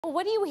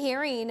What are you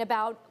hearing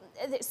about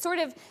sort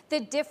of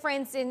the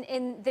difference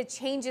in the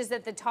changes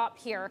at the top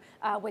here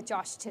with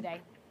Josh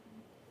today?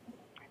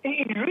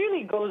 It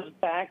really goes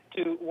back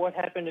to what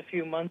happened a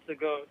few months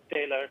ago,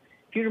 Taylor.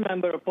 If you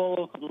remember,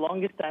 Apollo, for the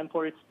longest time,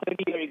 for its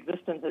 30-year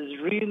existence,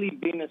 has really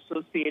been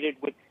associated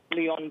with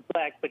Leon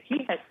Black, but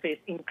he has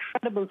faced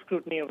incredible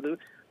scrutiny over the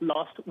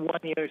last 1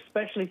 year,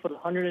 especially for the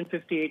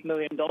 $158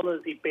 million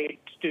he paid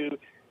to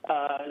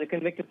the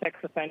convicted sex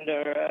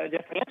offender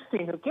Jeffrey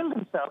Epstein, who killed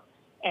himself.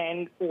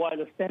 And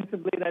while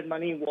ostensibly that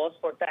money was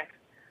for tax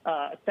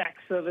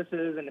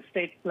services and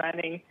estate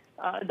planning,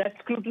 that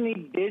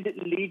scrutiny did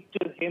lead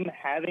to him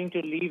having to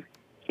leave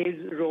his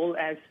role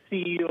as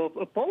CEO of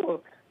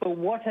Apollo. So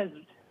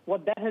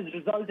what that has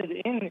resulted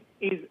in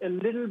is a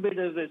little bit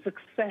of a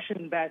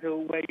succession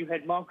battle where you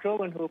had Mark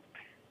Rowan, who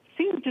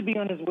seemed to be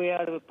on his way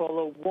out of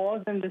Apollo,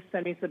 was in this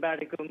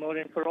semi-sabbatical mode,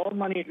 and for all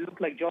money, it looked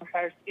like Josh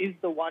Harris is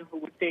the one who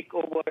would take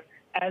over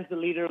as the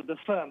leader of the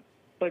firm.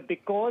 But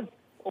because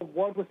of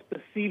what was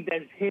perceived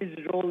as his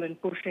role in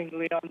pushing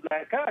Leon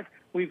Black out,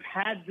 we've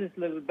had this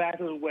little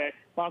battle where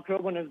Mark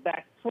Rowan is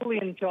back fully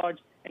in charge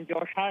and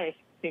Josh Harris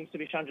seems to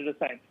be shunted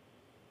aside.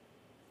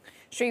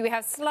 Sri, we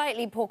have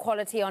slightly poor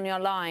quality on your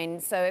line,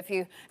 so if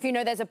you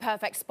know there's a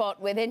perfect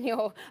spot within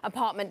your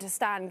apartment to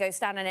stand, go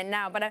stand in it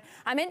now. But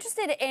I'm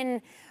interested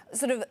in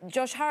sort of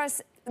Josh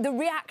Harris, the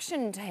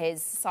reaction to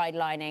his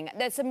sidelining.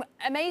 There's some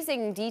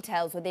amazing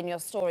details within your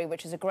story,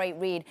 which is a great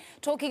read,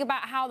 talking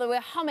about how they were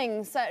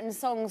humming certain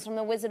songs from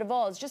The Wizard of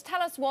Oz. Just tell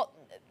us what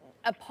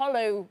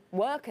Apollo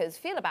workers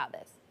feel about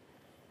this.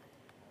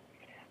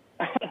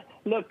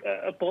 Look,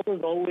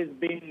 Apollo's always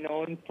been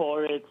known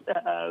for its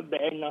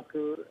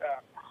bare-knuckle,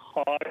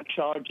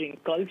 hard-charging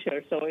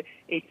culture, so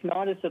it's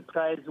not a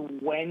surprise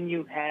when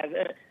you have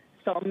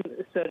some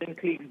certain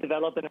cliques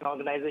develop in an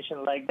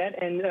organization like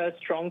that and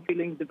strong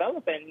feelings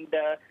develop, and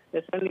there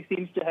certainly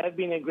seems to have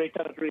been a great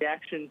deal of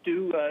reaction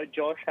to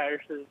Josh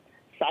Harris's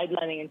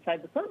sidelining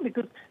inside the firm,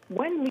 because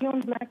when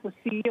Leon Black was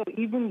CEO,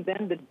 even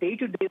then the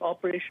day-to-day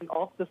operation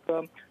of the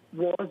firm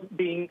was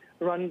being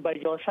run by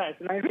Josh Harris.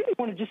 And I really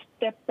want to just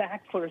step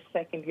back for a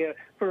second here.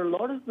 For a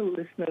lot of the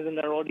listeners in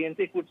our audience,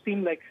 it would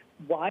seem like,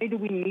 why do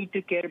we need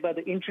to care about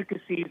the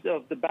intricacies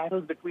of the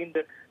battles between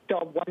the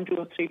top 1, 2,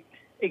 or 3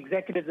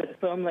 executives at a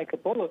firm like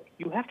Apollo?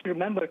 You have to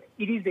remember,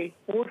 it is a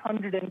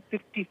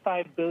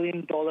 $455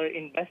 billion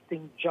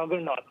investing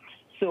juggernaut.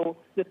 So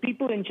the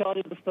people in charge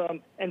of the firm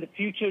and the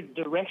future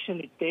direction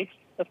it takes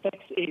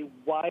affects a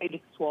wide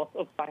swath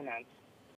of finance.